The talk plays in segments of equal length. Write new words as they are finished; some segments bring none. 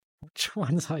Which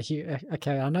ones are you?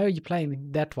 Okay, I know you're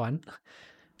playing that one,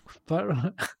 but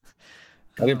I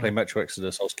didn't play Metro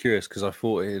Exodus. I was curious because I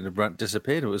thought it had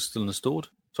disappeared. It was still installed,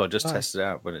 so I just tested it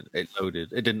out. But it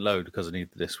loaded. It didn't load because I needed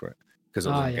the disc for it because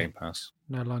it was on Game Pass.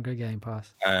 No longer Game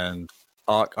Pass. And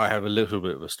Ark, I have a little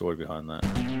bit of a story behind that.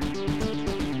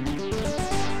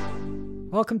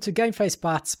 Welcome to Game Face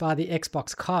Bytes by the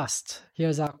Xbox Cast.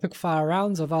 Here's our quickfire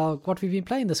rounds of what we've been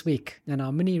playing this week and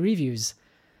our mini reviews.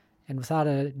 And without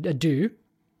ado,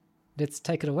 let's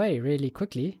take it away really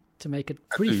quickly to make it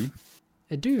brief.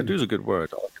 Ado. Ado's a good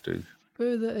word. I like ado.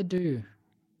 Further ado.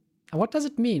 And what does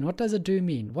it mean? What does ado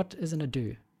mean? What is an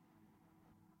ado?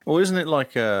 Well, isn't it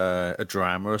like a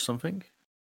drama or something?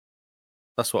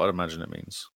 That's what I'd imagine it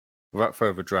means. Without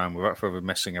further drama, without further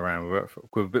messing around,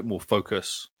 with a bit more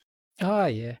focus. Oh,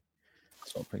 yeah.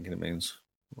 That's what I'm thinking it means.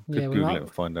 Google it and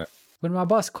find out. When my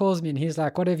boss calls me and he's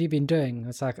like, what have you been doing?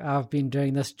 It's like, I've been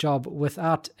doing this job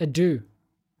without ado,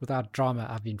 without drama.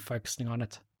 I've been focusing on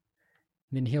it.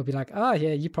 And then he'll be like, oh,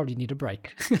 yeah, you probably need a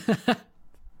break.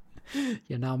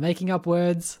 You're now making up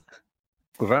words.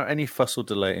 Without any fuss or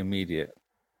delay, immediate.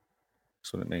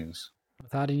 That's what it means.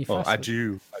 Without any fuss.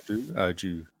 Ado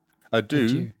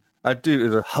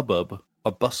is a hubbub,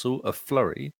 a bustle, a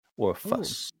flurry, or a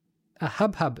fuss. Ooh. A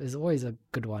hub is always a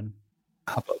good one.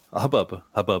 Hubbub.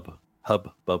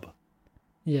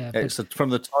 Yeah. It's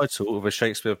from the title of a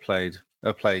Shakespeare play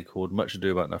called Much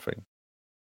Ado About Nothing.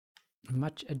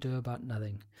 Much Ado About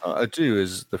Nothing. Adieu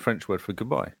is the French word for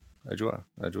goodbye.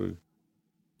 Adieu.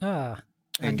 Ah,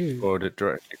 adieu. Borrowed it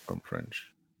directly from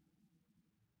French.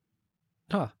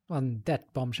 On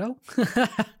that bombshell.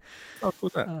 Oh,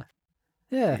 what's that?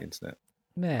 Yeah. The internet.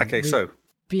 Man. Okay, so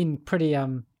been pretty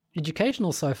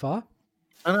educational so far.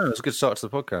 I know, it's a good start to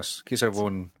the podcast. Keeps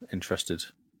everyone interested.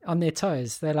 On their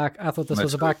toes. They're like, I thought this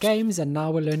was about games, and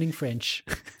now we're learning French.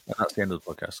 And that's the end of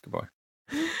the podcast. Goodbye.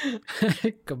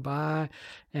 Goodbye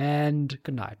and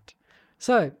good night.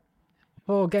 So,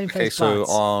 for Game Face Okay, so Bytes,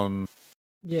 on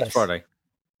Friday,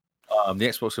 the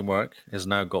Xbox in work has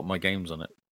now got my games on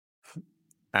it.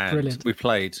 And Brilliant. We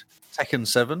played Tekken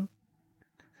 7.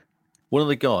 One of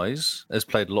the guys has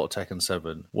played a lot of Tekken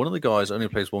 7. One of the guys only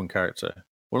plays one character.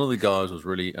 One of the guys was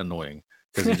really annoying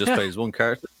because he just plays one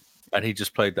character and he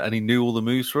just played that and he knew all the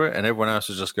moves for it. And everyone else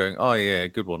was just going, oh, yeah,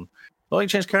 good one. Oh, you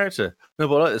changed character. No,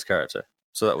 but I like this character.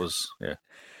 So that was, yeah.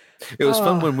 It was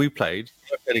fun when we played.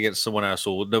 I played against someone else,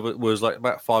 or it was like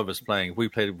about 5 of us playing. If we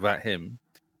played without him,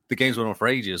 the games went on for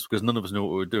ages because none of us knew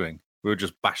what we were doing. We were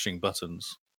just bashing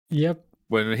buttons. Yep.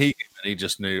 When he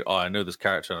just knew, I know this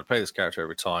character and I play this character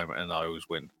every time and I always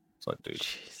win. It's like, dude.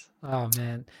 Jeez. Oh,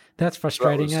 man. That's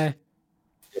frustrating, eh?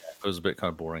 Yeah, it was a bit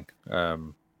kind of boring.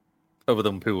 Other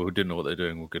than people who didn't know what they're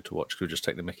doing were good to watch because we just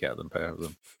take the mickey out of them, pay out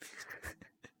of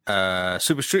them.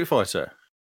 Super Street Fighter.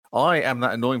 I am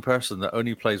that annoying person that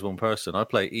only plays one person. I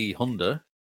play E Honda.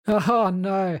 Oh,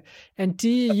 no. And do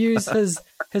you use his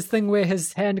thing where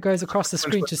his hand goes across the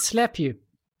screen to slap you?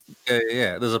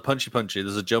 Yeah. There's a punchy.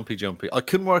 There's a jumpy. I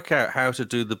couldn't work out how to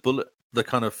do the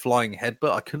kind of flying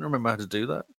headbutt. I couldn't remember how to do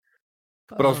that.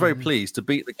 But I was very pleased to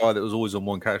beat the guy that was always on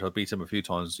one character. I beat him a few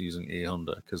times using E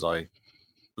Honda because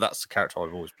that's the character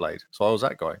I've always played. So I was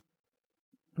that guy.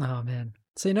 Oh, man.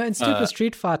 So, in Super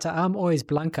Street Fighter, I'm always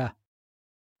Blanca.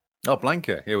 Oh,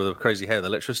 Blanca. Yeah, with the crazy hair, the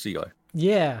electricity guy.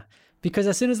 Yeah, because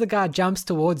as soon as the guy jumps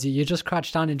towards you, you just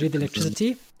crouch down and do the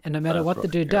electricity. And no matter what the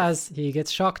dude does, he gets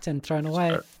shocked and thrown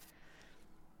away.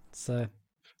 So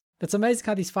it's amazing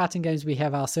how these fighting games, we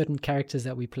have our certain characters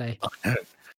that we play.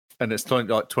 And it's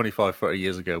like 25, 30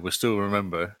 years ago. We still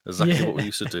remember exactly what we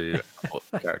used to do, what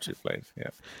the character played.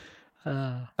 Yeah.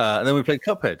 And then we played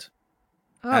Cuphead.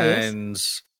 Oh, and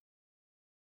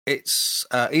it's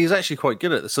he's actually quite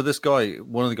good at this. So this guy,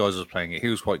 one of the guys who was playing it, he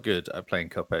was quite good at playing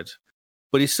Cuphead.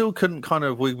 But he still couldn't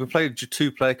we played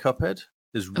 2-player Cuphead.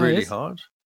 It's really hard.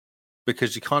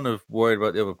 Because you're kind of worried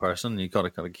about the other person, and you got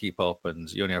to kind of keep up,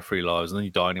 and you only have 3 lives, and then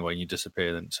you die anyway, and you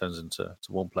disappear, then it turns into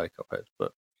 1-player Cuphead.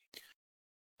 But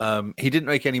he didn't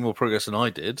make any more progress than I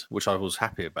did, which I was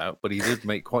happy about, but he did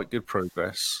make quite good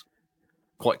progress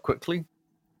quite quickly.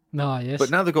 No, yes. But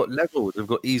now they've got levels, they've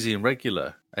got easy and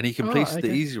regular, and he completed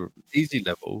the easy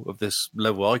level of this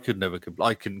level I couldn't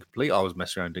complete. I was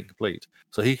messing around, didn't complete.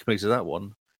 So he completed that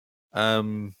one.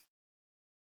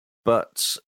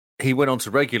 But he went on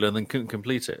to regular and then couldn't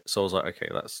complete it. So I was like, okay,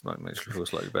 that makes me feel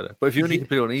slightly better. But if you only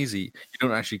complete it on easy, you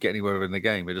don't actually get anywhere in the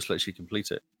game. It just lets you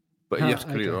complete it. But you have to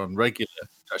complete it on regular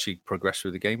to actually progress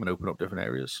through the game and open up different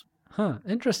areas. Huh,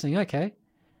 interesting. Okay.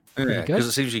 Yeah, because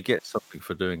it seems you get something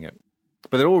for doing it.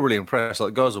 But they're all really impressed.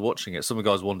 Like, guys are watching it. Some of the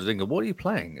guys wandered in and go, what are you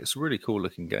playing? It's a really cool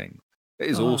looking game. It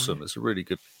is awesome. It's a really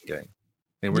good game.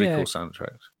 And really cool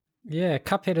soundtracks. Yeah,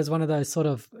 Cuphead is one of those sort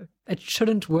of, it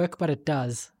shouldn't work, but it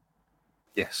does.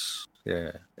 Yes.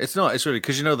 Yeah. It's not. It's really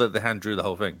because you know that the hand drew the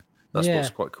whole thing. That's what's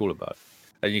quite cool about it.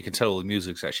 And you can tell the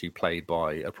music's actually played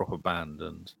by a proper band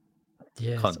and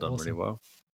kind of done really well.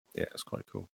 Yeah, it's quite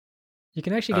cool. You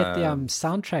can actually get the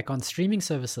soundtrack on streaming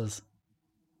services.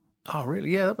 Oh, really?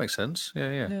 Yeah, that makes sense.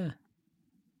 Yeah.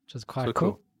 Which is quite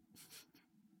cool.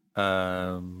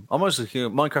 I'm also looking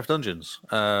at Minecraft Dungeons.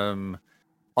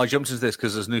 I jumped into this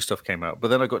because there's new stuff came out, but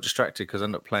then I got distracted because I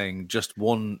ended up playing just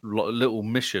one little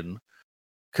mission.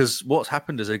 Because what's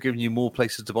happened is they're giving you more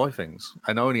places to buy things,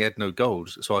 and I only had no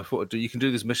gold, so I thought you can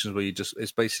do these missions where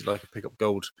it's basically like a pick up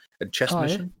gold and chest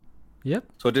mission. Yeah? Yep.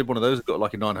 So I did one of those, got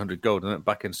like a 900 gold, and then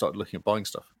back and started looking at buying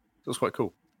stuff. So it was quite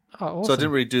cool. Oh, awesome. So I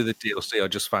didn't really do the DLC. I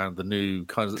just found the new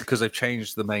kind of because they've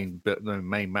changed the main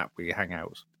map where you hang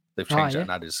out. They've changed it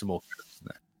and added some more in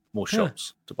there, more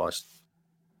shops to buy stuff.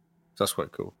 So that's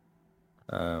quite cool.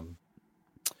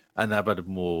 And they've added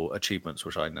more achievements,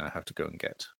 which I now have to go and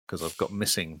get because I've got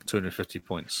missing 250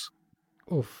 points.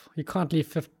 Oof, you can't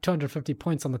leave 250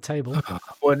 points on the table.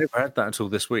 Well, I never had that until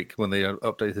this week when they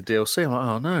updated the DLC. I'm like,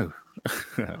 oh no.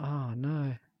 Oh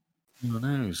no. Who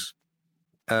knows?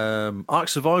 Ark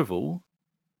Survival.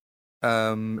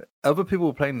 Other people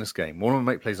were playing this game. One of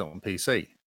my mates plays it on PC.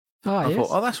 I thought,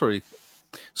 oh, that's really.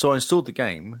 So I installed the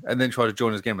game and then tried to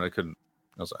join his game and I couldn't.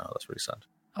 I was like, oh, that's really sad.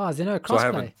 Oh, is there no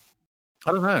crossplay?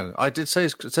 I don't know. I did say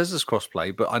it says it's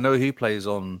crossplay, but I know he plays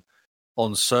on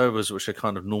servers which are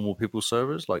kind of normal people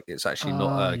servers. Like it's actually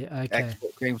not an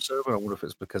Xbox game server. I wonder if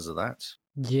it's because of that.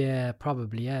 Yeah,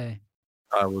 probably. Yeah.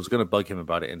 I was going to bug him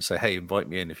about it and say, hey, invite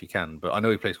me in if you can. But I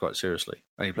know he plays quite seriously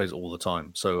and he plays all the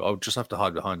time. So I'll just have to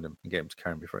hide behind him and get him to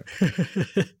carry me through.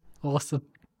 Awesome.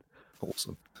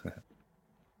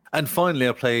 And finally,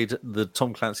 I played the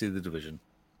Tom Clancy The Division.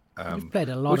 You've played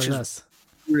a lot of this.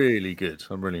 Really good.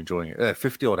 I'm really enjoying it.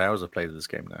 50 odd hours I've played of this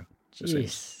game now.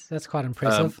 Jeez, that's quite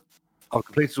impressive. I've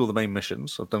completed all the main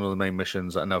missions. I've done all the main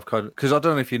missions, and I've because I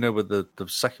don't know if you know with the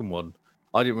second one,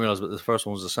 I didn't realize, but the first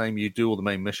one was the same. You do all the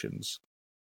main missions,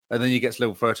 and then you get to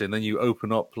level 30, and then you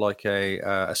open up like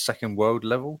a second world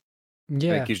level.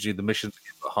 Yeah, and it gives you the missions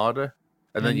a bit harder,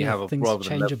 and then you have rather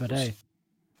than levels.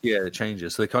 Yeah, it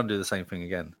changes, so they can't do the same thing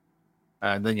again.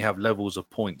 And then you have levels of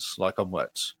points. Like I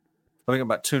think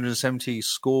about 270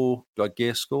 score, like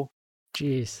gear score.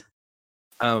 Jeez.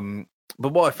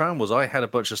 But what I found was I had a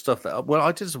bunch of stuff that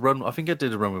I did a run. I think I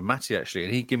did a run with Matty actually,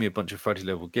 and he gave me a bunch of 30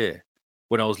 level gear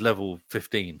when I was level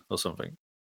 15 or something.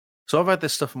 So I've had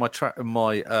this stuff in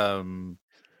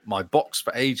my box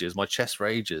for ages, my chest for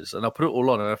ages, and I put it all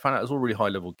on, and I found out it was all really high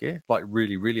level gear, like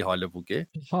really, really high level gear.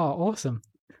 Oh, awesome!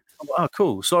 Oh,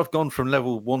 cool. So I've gone from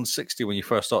level 160 when you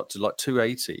first start to like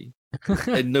 280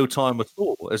 in no time at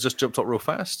all. It's just jumped up real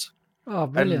fast. Oh,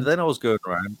 brilliant. And then I was going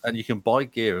around, and you can buy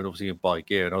gear, and obviously you can buy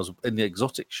gear. And I was in the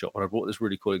exotic shop, and I bought this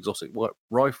really cool exotic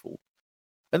rifle.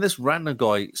 And this random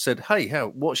guy said, "Hey,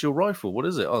 what's your rifle? What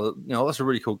is it? Oh, that's a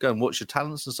really cool gun. What's your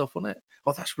talents and stuff on it?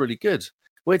 Oh, that's really good.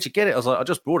 Where'd you get it?" I was like, "I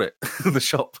just bought it in the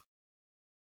shop."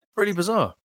 Really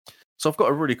bizarre. So I've got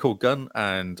a really cool gun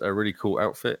and a really cool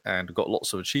outfit, and got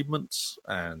lots of achievements.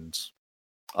 And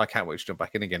I can't wait to jump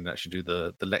back in again and actually do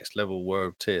the next level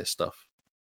world tier stuff.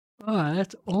 Oh,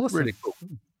 that's awesome! Really cool.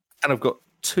 And I've got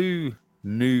 2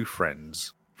 new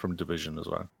friends from Division as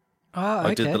well. Oh, okay.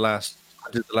 I did the last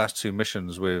 2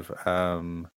 missions with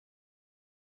some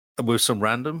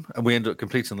random, and we ended up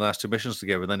completing the last 2 missions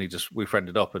together. And then we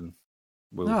friended up, and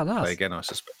we'll play again, I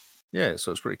suspect. Yeah,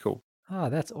 so it's pretty cool. Oh,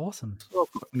 that's awesome. So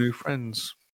I've got new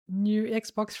friends. New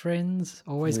Xbox friends,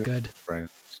 always good.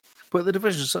 Friends. But the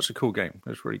Division is such a cool game.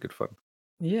 It's really good fun.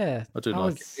 Yeah, I do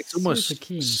like it. It's almost super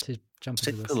keen to jump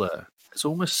into this. It's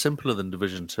almost simpler than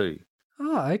Division 2.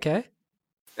 Oh, okay.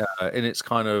 And it's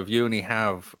kind of you don't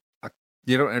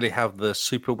really have the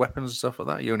super weapons and stuff like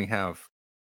that. You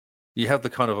have the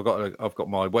kind of I've got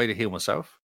my way to heal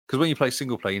myself, because when you play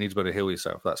single player, you need to be able to heal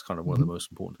yourself. That's kind of one of the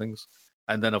most important things.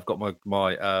 And then I've got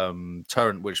my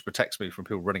turret, which protects me from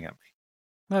people running at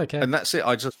me. Okay. And that's it.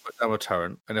 I just put down my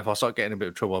turret, and if I start getting a bit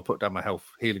of trouble, I'll put down my health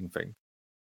healing thing,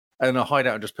 and I hide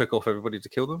out and just pick off everybody to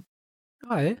kill them.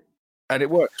 Oh, yeah. And it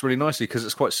works really nicely because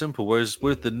it's quite simple. Whereas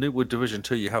with Division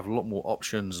 2, you have a lot more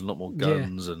options and a lot more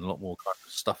guns and a lot more kind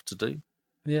of stuff to do.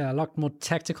 Yeah, a lot more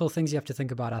tactical things you have to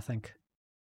think about, I think.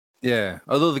 Yeah,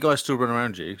 although the guys still run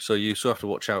around you, so you still have to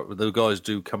watch out. The guys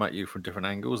do come at you from different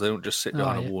angles. They don't just sit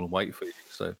behind a wall and wait for you,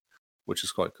 which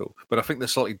is quite cool. But I think they're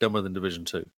slightly dumber than Division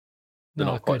 2. They're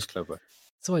not quite as clever.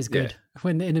 It's always good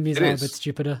when the enemies are a bit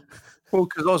stupider. Well,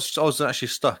 because I was actually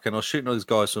stuck, and I was shooting all these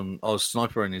guys I was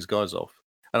snipering these guys off,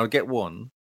 and I'd get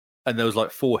one, and there was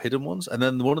like 4 hidden ones, and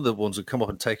then one of the ones would come up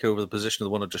and take over the position of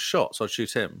the one I just shot, so I'd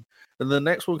shoot him. And the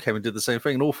next one came and did the same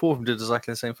thing, and all 4 of them did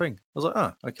exactly the same thing. I was like,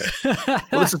 oh, okay.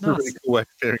 Well, this is a really cool way of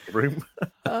clearing a room.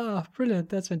 Oh, brilliant.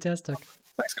 That's fantastic.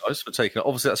 Thanks, guys, for taking it.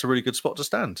 Obviously, that's a really good spot to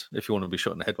stand if you want to be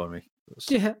shot in the head by me.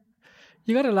 Yeah.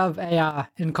 You got to love AI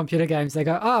in computer games. They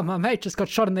go, oh, my mate just got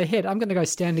shot in the head. I'm going to go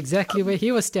stand exactly where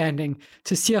he was standing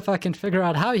to see if I can figure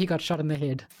out how he got shot in the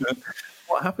head.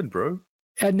 What happened, bro?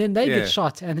 And then they get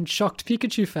shot, and then shocked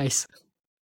Pikachu face.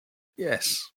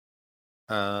 Yes.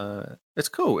 It's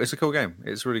cool. It's a cool game.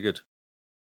 It's really good.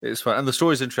 It's fun. And the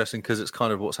story's interesting because it's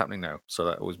kind of what's happening now. So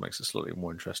that always makes it slightly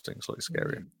more interesting, slightly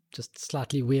scarier. Just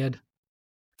slightly weird.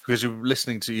 Because you're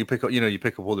listening to, you pick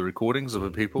up all the recordings of the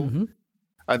people. Mm-hmm.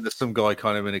 And there's some guy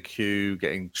kind of in a queue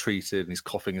getting treated, and he's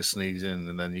coughing and sneezing,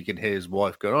 and then you can hear his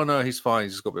wife go, "Oh no, he's fine.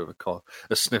 He's just got a bit of a cough,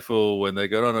 a sniffle." And they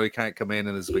go, "Oh no, he can't come in,"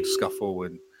 and there's a big scuffle,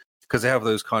 and because they have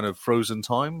those kind of frozen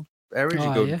time areas,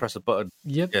 you go and press a button.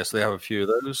 Yep. Yeah, so they have a few of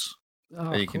those,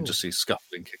 and you can just see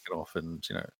scuffling kicking off, and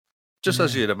just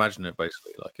as you'd imagine it,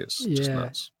 basically, like it's just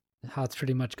nuts. How it's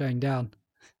pretty much going down.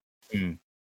 Mm.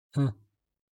 Huh.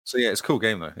 So yeah, it's a cool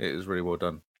game though. It is really well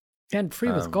done, and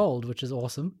free with gold, which is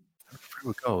awesome. Free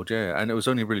with gold, yeah, and it was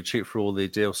only really cheap for all the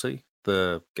DLC,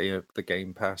 the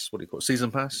game pass. What do you call it?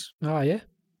 Season pass. Oh yeah,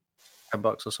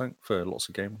 $10 or something for lots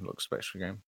of extra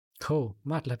game. Cool.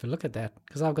 Might have a look at that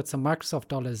because I've got some Microsoft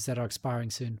dollars that are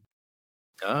expiring soon.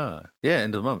 Ah, yeah,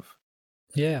 end of the month.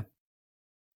 Yeah,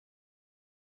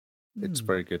 it's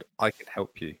very good. I can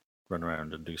help you run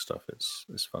around and do stuff.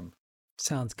 It's fun.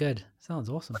 Sounds good. Sounds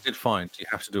awesome. I did find you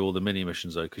have to do all the mini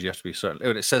missions though, because you have to be certain.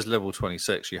 When it says level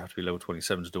 26, you have to be level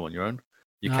 27 to do it on your own.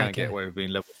 You can't get away with being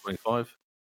level 25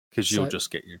 because you'll just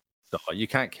get you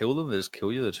can't kill them. They just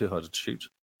kill you. They're too hard to shoot.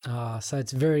 So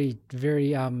it's very,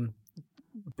 very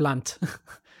blunt.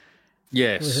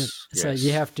 Yes. So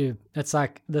you have to. It's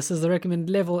like this is the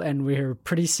recommended level, and we're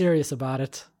pretty serious about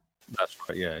it. That's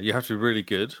right. Yeah, you have to be really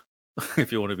good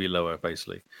if you want to be lower,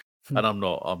 basically. And I'm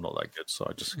not that good, so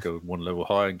I just go one level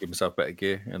higher and give myself better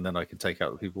gear, and then I can take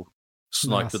out the people,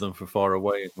 snipe them from far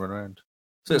away, and run around.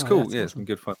 So it's cool. Yeah, awesome. It's been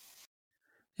good fun.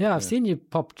 Yeah, I've seen you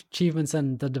pop achievements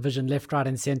in the Division left, right,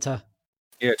 and center.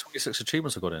 Yeah, 26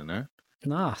 achievements I got in there.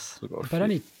 Nice, but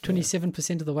only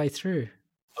 27% of the way through.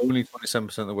 Only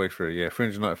 27% of the way through. Yeah,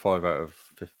 395 out of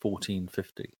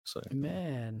 1450. So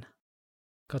man,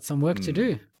 got some work to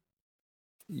do.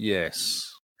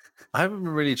 Yes. I haven't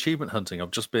been really achievement hunting.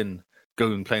 I've just been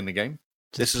going and playing the game.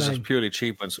 This is just purely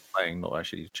achievements of playing, not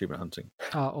actually achievement hunting.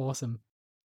 Oh, awesome.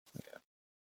 Yeah.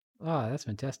 Oh, that's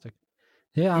fantastic.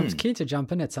 Yeah, I'm keen to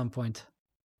jump in at some point.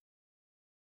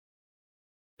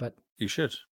 But you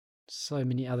should. So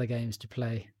many other games to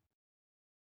play.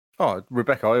 Oh,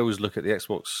 Rebecca, I always look at the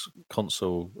Xbox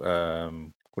console,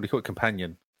 what do you call it,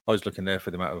 companion. I was looking there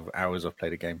for the amount of hours I've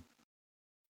played a game.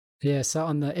 Yeah, so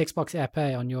on the Xbox app,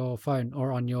 on your phone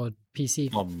or on your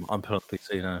PC? I'm put on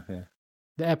PC now, yeah.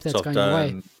 The app that's going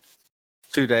away.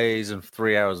 2 days and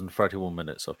 3 hours and 31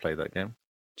 minutes I've played that game.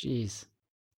 Jeez.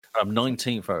 I'm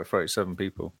 19th out of 37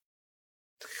 people.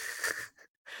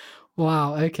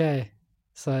 Wow, okay.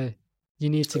 So you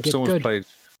need to get good. Played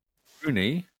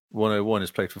Rooney 101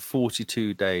 has played for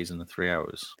 42 days and 3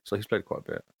 hours. So he's played quite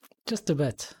a bit. Just a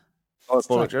bit.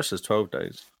 Just says 12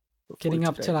 days. Getting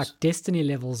up to like Destiny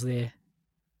levels there.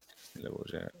 Levels,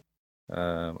 yeah.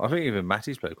 I think even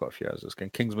Matty's played quite a few hours this game.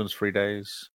 Kingsman's 3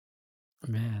 days.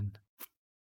 Man,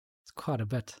 it's quite a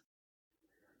bit.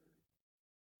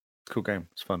 Cool game.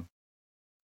 It's fun.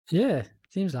 Yeah,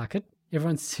 seems like it.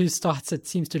 Everyone who starts it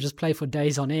seems to just play for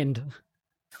days on end.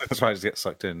 That's right, just get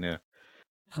sucked in, yeah.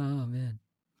 Oh, man.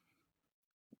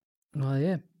 Well,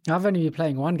 yeah. I've only been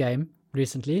playing one game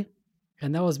recently,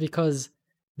 and that was because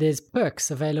there's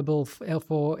perks available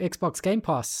for Xbox Game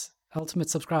Pass Ultimate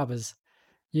subscribers.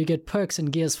 You get perks in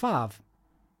Gears 5,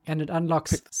 and it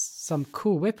unlocks some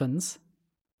cool weapons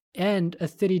and a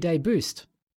 30-day boost.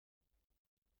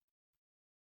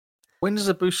 When does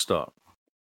the boost start?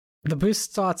 The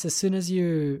boost starts as soon as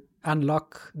you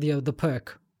unlock the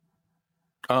perk.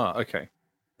 Ah, okay.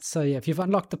 So yeah, if you've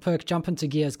unlocked the perk, jump into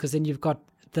Gears, because then you've got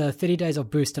the 30 days of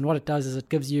boost, and what it does is it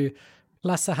gives you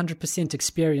plus 100%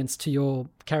 experience to your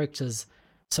characters.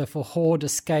 So for Horde,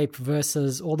 Escape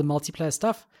versus all the multiplayer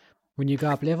stuff, when you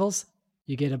go up levels,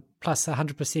 you get a plus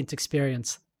 100%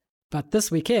 experience. But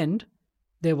this weekend,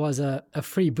 there was a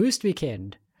free boost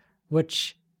weekend,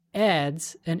 which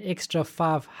adds an extra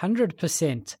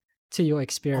 500% to your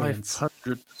experience.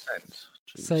 500%?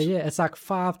 So yeah, it's like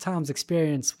 5 times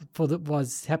experience for what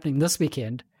was happening this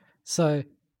weekend. So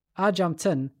I jumped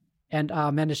in and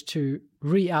I managed to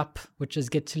re-up, which is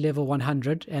get to level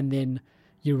 100, and then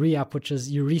you re-up, which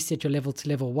is you reset your level to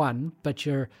level 1, but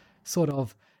you're sort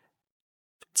of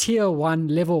tier 1,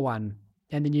 level 1,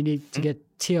 and then you need to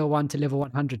get tier 1 to level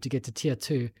 100 to get to tier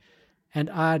 2. And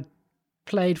I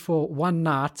played for one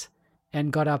night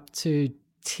and got up to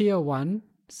tier 1,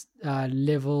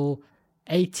 level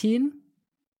 18,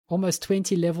 almost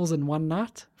 20 levels in one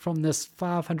night from this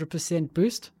 500%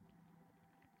 boost.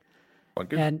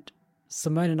 And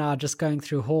Simone and I are just going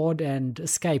through Horde and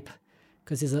Escape,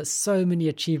 because there's so many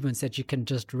achievements that you can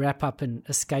just wrap up in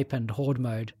Escape and Horde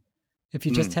mode. If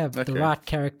you just have the right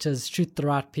characters, shoot the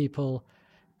right people,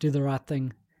 do the right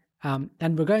thing. And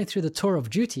we're going through the Tour of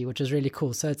Duty, which is really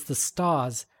cool. So it's the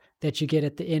stars that you get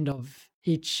at the end of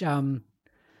each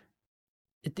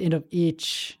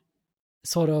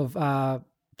sort of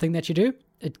thing that you do.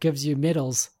 It gives you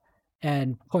medals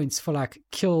and points for like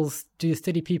do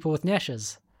 30 people with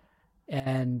Nashes.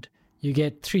 And you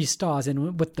get 3 stars,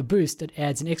 and with the boost, it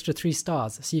adds an extra 3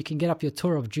 stars. So you can get up your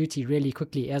Tour of Duty really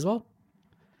quickly as well.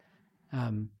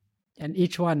 And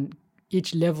each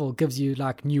level gives you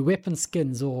like new weapon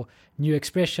skins or new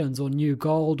expressions or new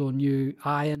gold or new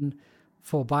iron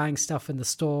for buying stuff in the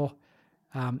store.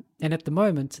 And at the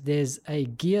moment, there's a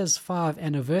Gears 5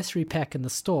 anniversary pack in the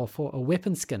store for a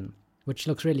weapon skin, which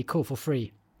looks really cool for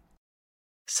free.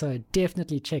 So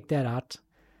definitely check that out.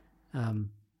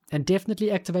 And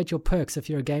definitely activate your perks if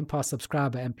you're a Game Pass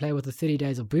subscriber and play with the 30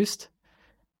 days of boost.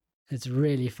 It's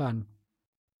really fun.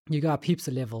 You go up heaps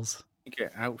of levels. You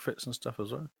get outfits and stuff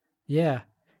as well. Yeah.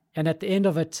 And at the end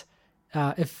of it,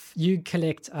 if you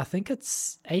collect, I think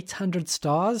it's 800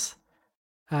 stars,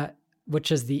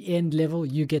 which is the end level,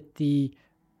 you get the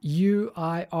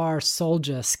UIR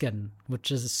Soldier skin, which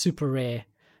is super rare.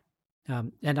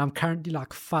 And I'm currently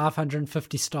like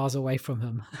 550 stars away from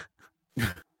him.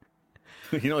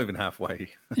 You're not even halfway.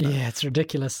 Yeah, it's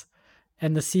ridiculous.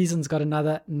 And the season's got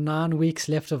another 9 weeks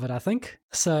left of it, I think.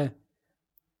 So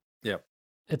yep,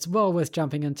 it's well worth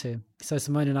jumping into. So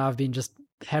Simone and I have been just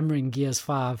hammering Gears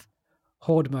 5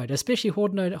 Horde mode, especially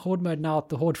Horde mode now at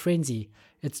the Horde Frenzy.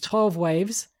 It's 12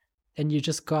 waves, and you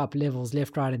just go up levels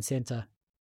left, right, and center.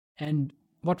 And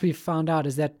what we've found out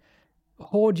is that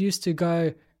Horde there used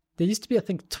to be, I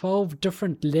think, 12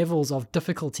 different levels of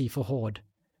difficulty for Horde,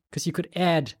 because you could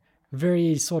add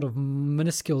very sort of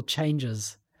minuscule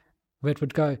changes where it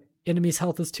would go, enemy's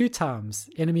health is 2 times,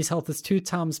 enemy's health is 2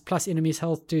 times plus enemy's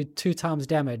health do 2 times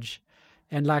damage.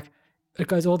 And like, it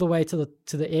goes all the way to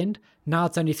the end. Now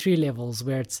it's only 3 levels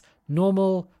where it's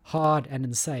normal, hard, and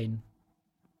insane.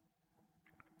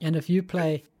 And if you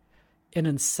play an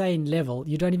insane level,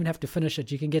 you don't even have to finish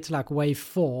it. You can get to like wave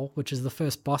 4, which is the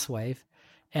first boss wave,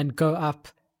 and go up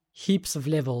heaps of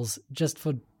levels just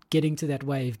for getting to that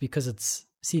wave, because it's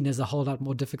seen as a whole lot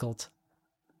more difficult.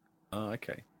 Oh,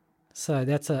 okay. So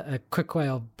that's a quick way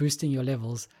of boosting your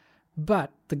levels.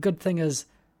 But the good thing is,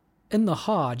 in the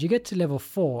hard, you get to level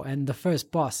 4 and the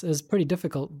first boss is pretty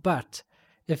difficult. But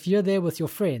if you're there with your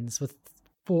friends, with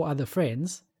 4 other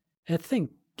friends, I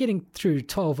think getting through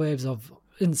 12 waves of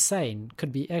insane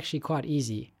could be actually quite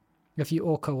easy if you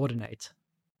all coordinate.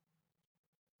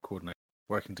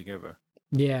 Working together.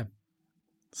 Yeah.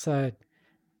 So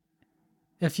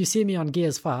if you see me on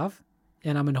Gears 5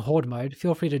 and I'm in Horde mode,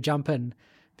 feel free to jump in,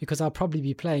 because I'll probably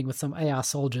be playing with some AR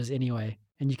soldiers anyway,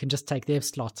 and you can just take their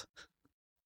slot.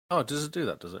 Oh, does it do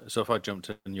that, does it? So if I jumped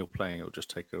in and you're playing, it'll just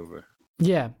take over?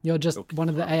 Yeah, one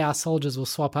of the AR soldiers will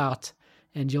swap out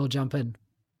and you'll jump in.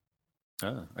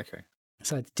 Oh, okay.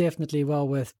 So it's definitely well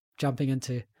worth jumping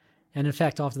into. And in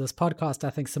fact, after this podcast,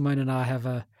 I think Simone and I have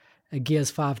a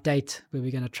Gears 5 date where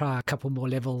we're going to try a couple more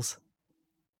levels.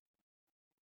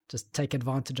 Just take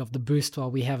advantage of the boost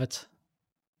while we have it.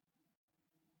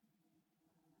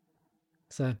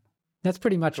 So that's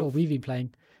pretty much all we've been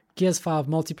playing. Gears 5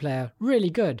 multiplayer, really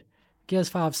good. Gears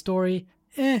 5 story,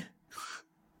 So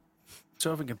I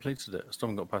haven't completed it. I still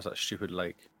haven't got past that stupid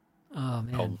lake. Oh,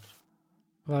 man. Pond.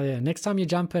 Well, yeah, next time you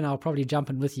jump in, I'll probably jump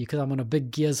in with you, because I'm on a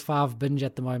big Gears 5 binge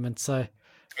at the moment. So okay,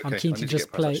 I'm keen to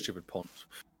just play stupid pond.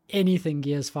 Anything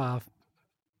Gears 5.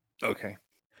 Okay.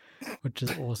 Which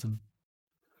is awesome.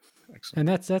 Excellent.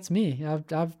 And that's me.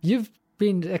 You've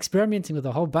been experimenting with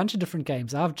a whole bunch of different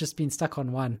games. I've just been stuck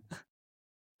on one.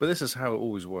 But this is how it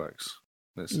always works.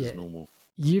 This is normal.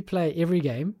 You play every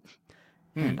game,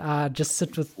 and I just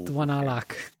sit with the one I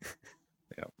like.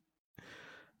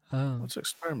 Yeah. Let's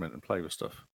experiment and play with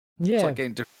stuff. Yeah. It's like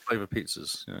getting different flavour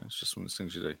pizzas. You know, it's just one of those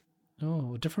things you do.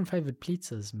 Oh, different flavoured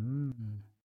pizzas.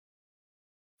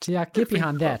 See, I get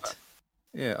behind that.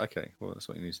 Yeah, okay. Well, that's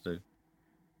what you need to do.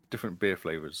 Different beer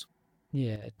flavours.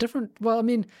 Yeah, different. Well, I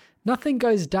mean, nothing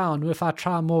goes down if I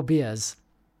try more beers.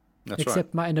 That's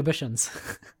except my inhibitions.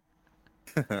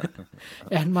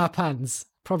 And my puns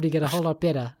probably get a whole lot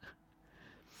better.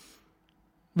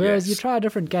 Whereas you Yes. try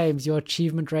different games, your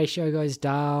achievement ratio goes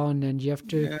down and you have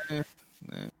to...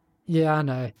 Yeah, I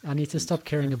know. I need to stop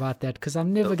caring about that because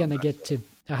I'm never going to get to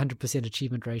 100%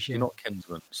 achievement ratio. You're not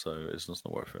Kinsman, so it's just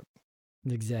not worth it.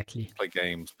 Exactly. Play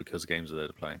games because games are there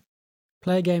to play.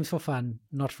 Play games for fun,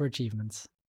 not for achievements.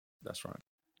 That's right.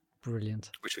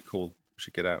 Brilliant. We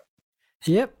should get out.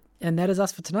 Yep. And that is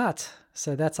us for tonight.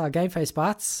 So that's our Game Face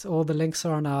Bytes. All the links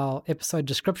are on our episode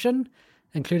description,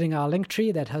 including our link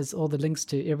tree that has all the links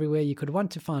to everywhere you could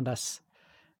want to find us.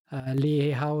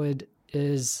 Lee Howard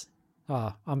is...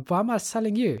 Oh, why am I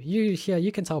telling you? You here,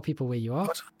 you can tell people where you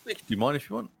are. Do you mind if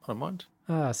you want? I don't mind.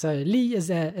 So Lee is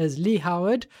Lee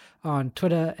Howard on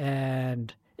Twitter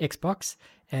and Xbox,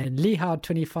 and Lee Howard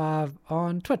 25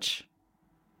 on Twitch.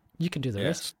 You can do the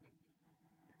rest.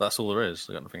 That's all there is.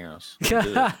 I got nothing else.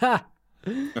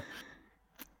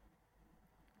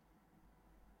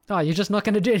 Oh, you're just not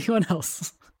going to do anyone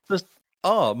else. There's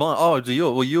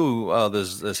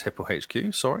Hippo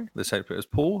HQ. Sorry, there's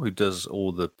Paul who does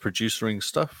all the producing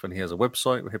stuff, and he has a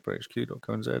website with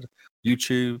hippohq.co.nz,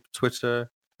 YouTube, Twitter,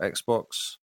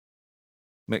 Xbox,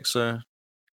 Mixer,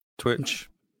 Twitch.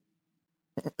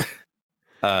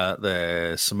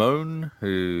 There's Simone,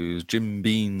 who's Jim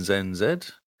Beans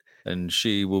NZ, and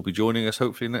she will be joining us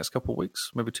hopefully in the next couple of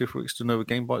weeks, maybe 2 or 3 weeks, to another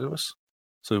game bite with us,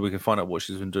 so we can find out what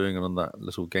she's been doing on that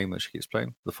little game that she keeps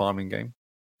playing, the farming game.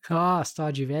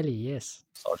 Stardew Valley, yes.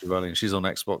 Stardew Valley, and she's on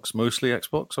Xbox, mostly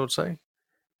Xbox, I would say.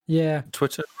 Yeah.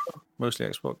 Twitter, mostly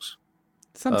Xbox.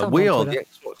 Sometimes we on are Twitter.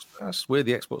 the Xbox Cast. We're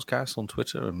the Xbox Cast on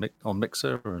Twitter and on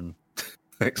Mixer and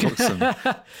Xbox and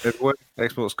everywhere.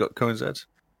 Xbox.co.nz.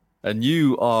 And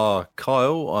you are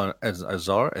Kyle on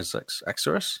Exorus.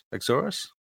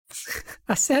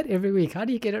 I say it every week. How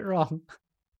do you get it wrong?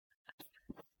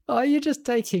 Oh, you're just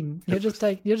talking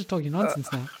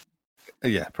nonsense now.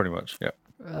 Yeah, pretty much. Yeah.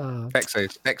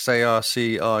 XARCRURS,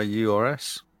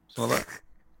 something like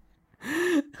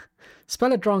that.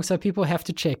 Spell it wrong so people have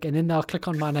to check, and then they'll click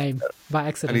on my name by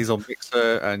accident. And he's on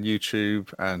Mixer and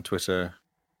YouTube and Twitter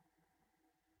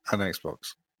and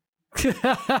Xbox.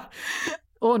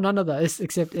 Or none of those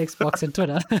except Xbox and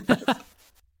Twitter.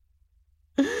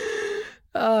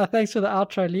 Thanks for the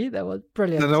outro, Lee. That was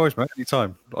brilliant. No worries, mate.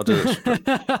 Anytime. I'll do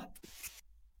it.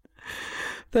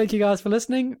 Thank you guys for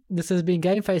listening. This has been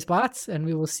Game Face Bytes, and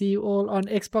we will see you all on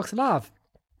Xbox Live.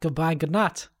 Goodbye and good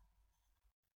night.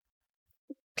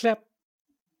 Clap.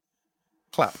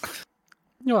 Clap.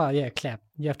 Well, yeah, clap.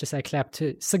 You have to say clap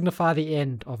to signify the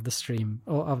end of the stream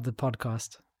or of the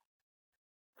podcast.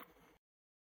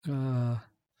 That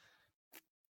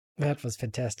was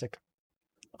fantastic.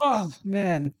 Oh,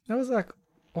 man. That was like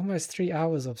almost 3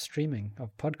 hours of streaming,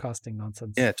 of podcasting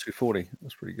nonsense. Yeah, 240.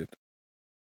 That's pretty good.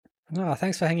 Oh,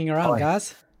 thanks for hanging around,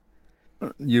 guys.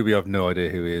 You have no idea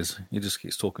who he is. He just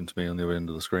keeps talking to me on the other end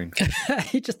of the screen.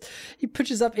 he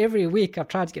pushes up every week. I've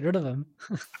tried to get rid of him.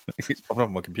 He's popping up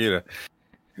on my computer.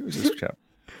 Who's this chap?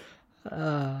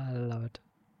 I love it.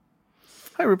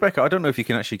 Hey, Rebecca, I don't know if you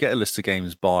can actually get a list of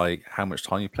games by how much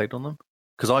time you played on them.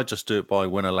 Because I just do it by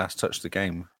when I last touched the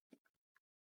game.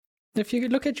 If you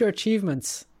look at your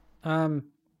achievements,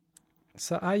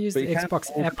 so I use the Xbox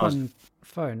app on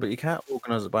phone. But you can't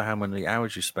organise it by how many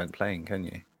hours you spent playing, can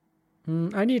you?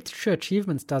 Only True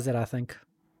Achievements does it, I think.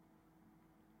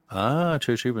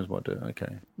 True Achievements might do it,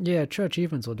 okay. Yeah, True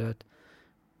Achievements will do it.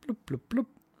 Bloop, bloop, bloop.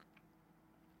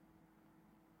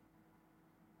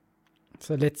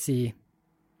 So let's see.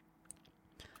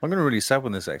 I'm going to really sad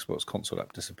when this Xbox console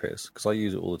app disappears, because I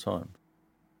use it all the time.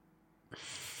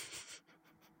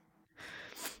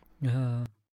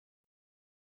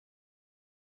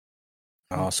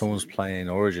 Someone's playing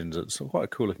Origins. It's quite a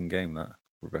cool looking game, that,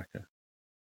 Rebecca.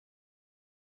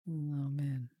 Oh,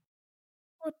 man.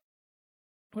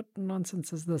 What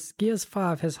nonsense is this? Gears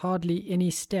 5 has hardly any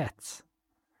stats.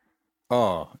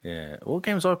 Oh, yeah. What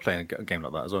games are I playing a game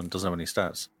like that as well? It doesn't have any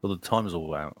stats. Well, the time's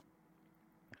all out.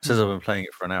 It says I've been playing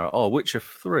it for an hour. Oh, Witcher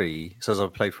 3 says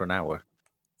I've played for an hour.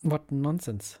 What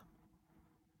nonsense.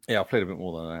 Yeah, I've played a bit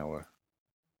more than an hour.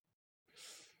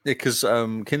 Yeah, because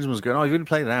Kinsman's going, you've only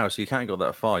played an hour, so you can't go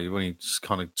that far. You've only just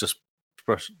kind of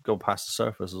gone past the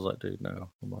surface. I was like, dude, no.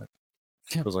 I'm like,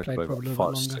 it feels like I played about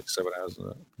 5, 6, 7 hours of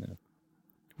that. Yeah.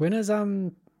 When is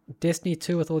Destiny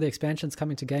 2 with all the expansions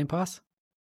coming to Game Pass?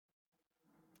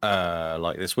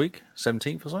 Like this week,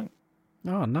 17th or something.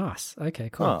 Oh, nice. Okay,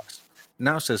 cool.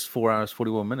 Now it says 4 hours,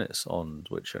 41 minutes on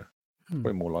Witcher.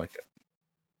 Probably more like it.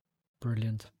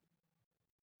 Brilliant.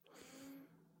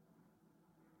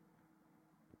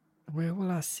 Where will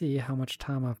I see how much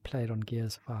time I've played on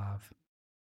Gears 5?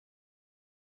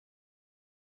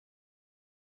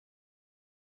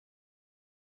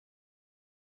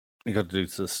 You got to do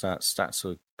to the stats. Stats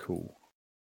are cool.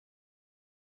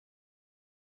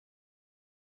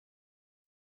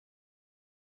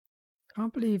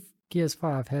 Can't believe Gears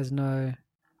 5 has no...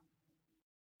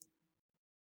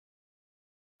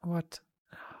 What?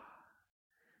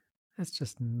 That's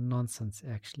just nonsense,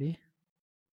 actually.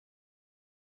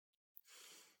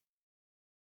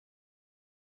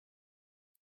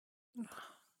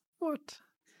 What?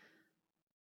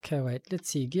 Okay, wait. Let's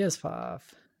see. Gears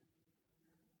 5.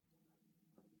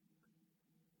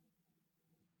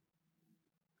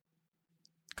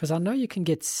 Because I know you can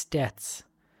get stats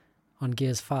on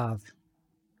Gears 5.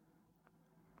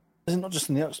 Is it not just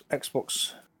in the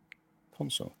Xbox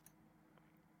console?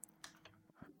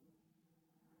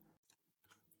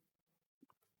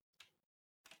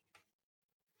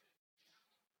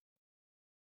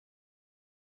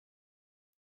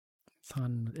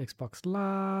 Sign with Xbox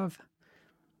Live.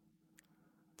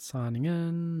 Signing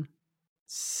in.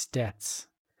 Stats.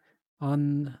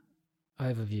 On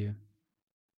overview.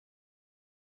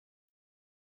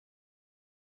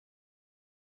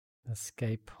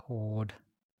 Escape Horde.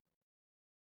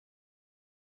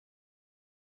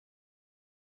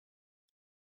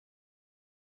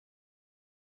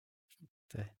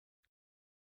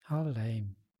 How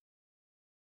lame.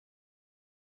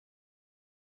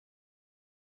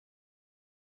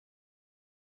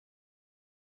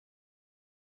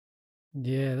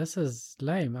 Yeah, this is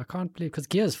lame. I can't believe, because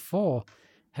Gears 4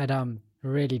 had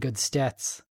really good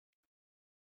stats.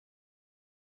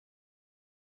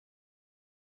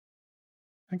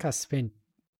 I think I spent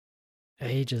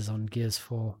ages on Gears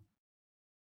 4.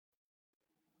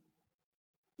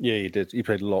 Yeah, you did. You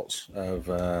played lots of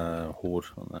Horde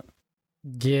on that.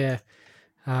 Yeah.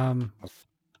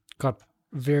 Got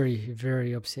very,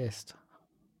 very obsessed.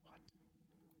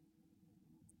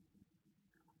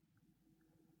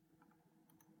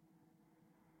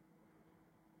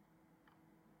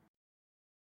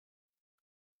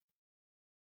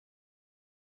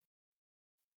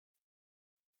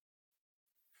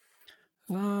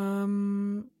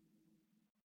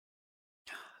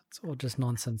 It's all just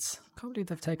nonsense. Can't believe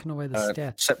they've taken away the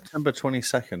stats. September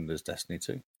 22nd is Destiny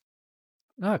 2.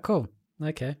 Oh, cool.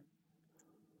 Okay.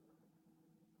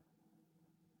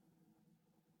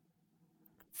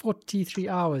 43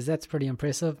 hours. That's pretty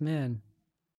impressive, man.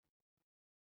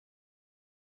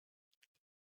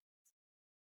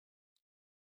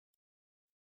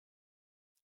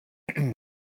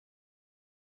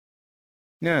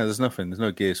 Yeah, there's nothing. There's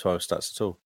no Gears 5 stats at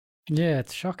all. Yeah,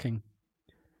 it's shocking.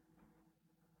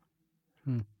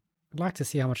 I'd like to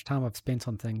see how much time I've spent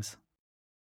on things.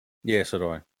 Yeah, so do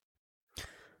I.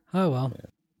 Oh, well. Yeah.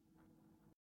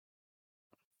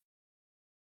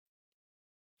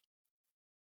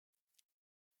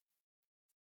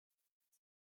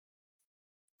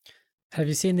 Have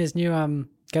you seen these new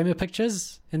gamer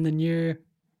pictures in the new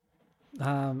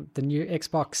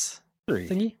Xbox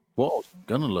thingy? What I was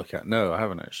gonna look at? No, I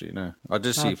haven't actually. No, I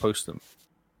did see you post them.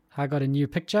 I got a new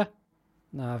picture.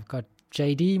 I've got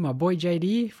JD, my boy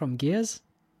JD from Gears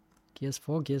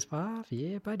 4, Gears 5.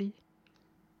 Yeah, buddy.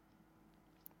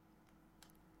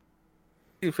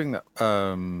 Do you think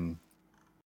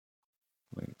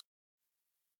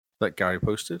that Gary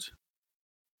posted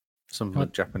some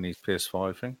What? Japanese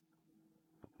PS5 thing?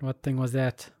 What thing was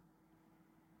that?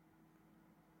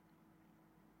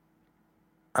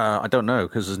 I don't know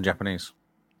because it's in Japanese.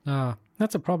 Ah,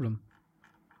 that's a problem.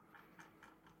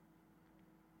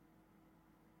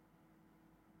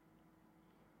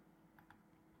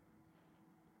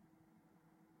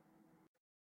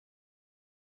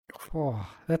 Oh,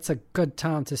 that's a good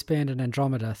time to spend in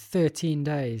Andromeda. 13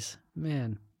 days.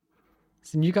 Man.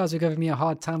 So you guys are giving me a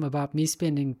hard time about me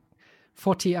spending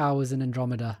 40 hours in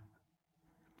Andromeda.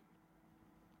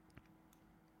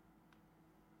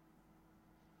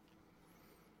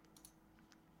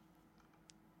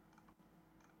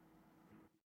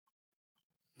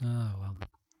 Oh, well.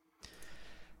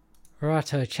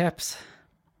 Righto, chaps.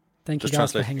 Thank you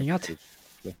guys for hanging out.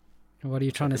 What are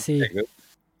you trying to see?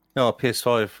 No,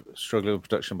 PS5 struggling with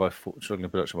production by 4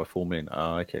 million.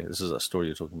 Ah, okay. This is that story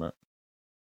you're talking about.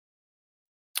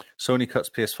 Sony cuts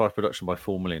PS5 production by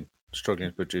 4 million, struggling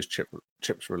to produce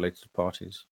chips related to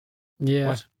parties. Yeah.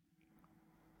 What?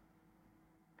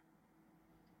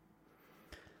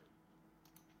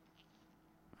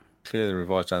 Clearly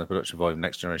revised down the production volume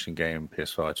next generation game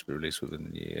PS5 to be released within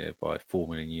the year by 4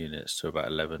 million units to about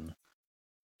 11.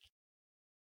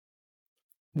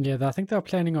 Yeah, I think they were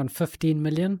planning on 15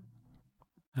 million.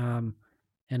 And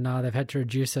now they've had to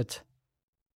reduce it.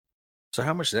 So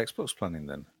how much is Xbox planning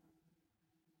then?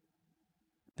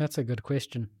 That's a good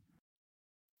question.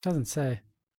 Doesn't say.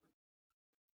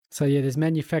 So yeah, there's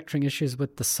manufacturing issues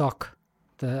with the SoC,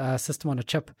 the system on a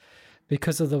chip,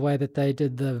 because of the way that they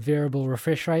did the variable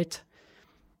refresh rate.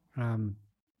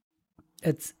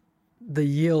 It's the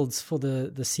yields for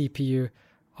the CPU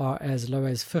are as low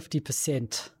as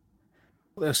 50%.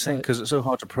 They're saying because it's so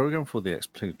hard to program for the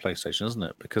PlayStation, isn't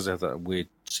it? Because they have that weird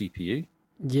CPU.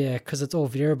 Yeah, because it's all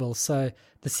variable. So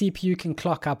the CPU can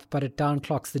clock up, but it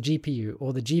downclocks the GPU,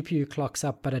 or the GPU clocks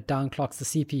up, but it downclocks the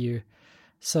CPU.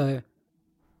 So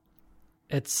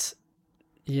it's,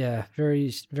 yeah,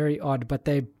 very, very odd. But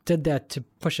they did that to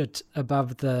push it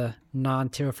above the 9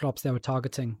 teraflops they were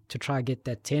targeting to try and get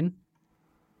that 10.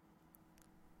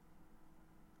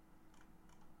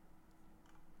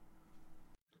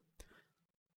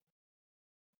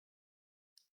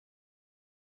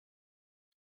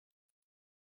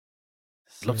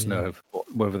 I'd love to know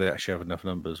whether they actually have enough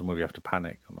numbers and whether you have to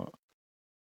panic or not.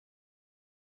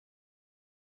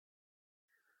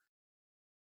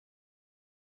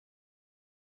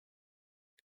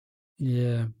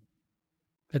 Yeah,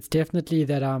 it's definitely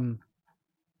that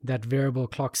that variable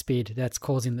clock speed that's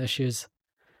causing the issues.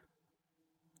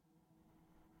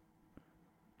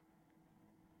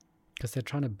 Because they're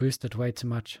trying to boost it way too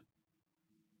much.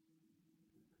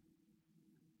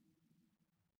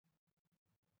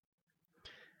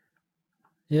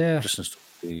 Yeah. Just install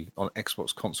the on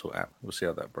Xbox console app. We'll see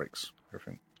how that breaks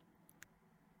everything.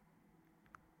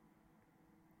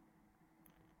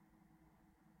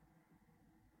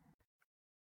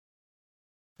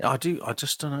 Yeah, I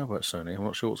just don't know about Sony. I'm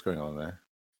not sure what's going on there.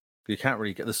 You can't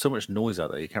really get. There's so much noise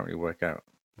out there. You can't really work out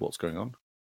what's going on.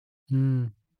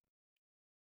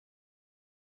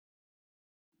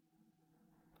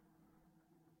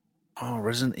 Oh,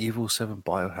 Resident Evil 7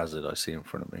 Biohazard. I see in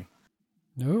front of me.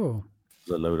 Oh.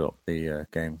 As I load up the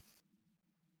game.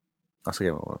 That's a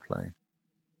game I want to play.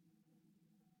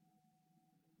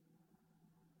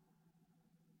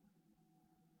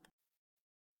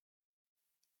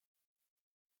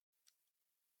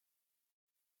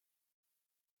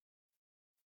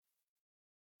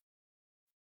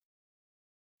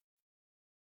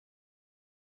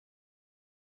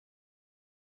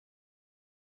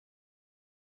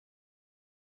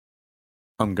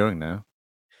 I'm going now.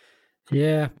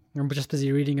 Yeah, I'm just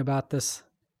busy reading about this,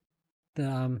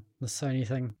 the Sony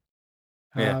thing.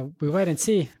 Yeah. We wait and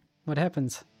see what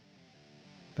happens.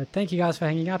 But thank you guys for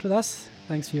hanging out with us.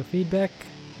 Thanks for your feedback.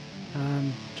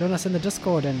 Join us in the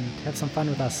Discord and have some fun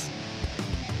with us.